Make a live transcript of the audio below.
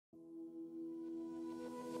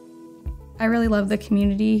I really love the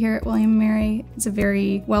community here at William & Mary. It's a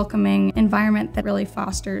very welcoming environment that really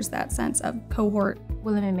fosters that sense of cohort.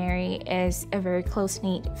 William & Mary is a very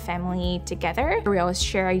close-knit family together. We always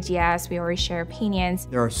share ideas, we always share opinions.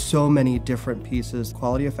 There are so many different pieces: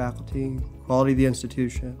 quality of faculty, quality of the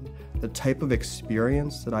institution, the type of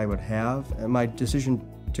experience that I would have, and my decision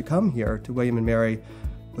to come here to William & Mary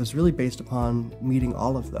was really based upon meeting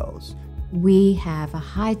all of those. We have a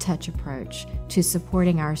high-touch approach to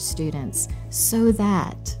supporting our students so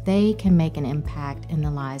that they can make an impact in the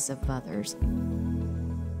lives of others.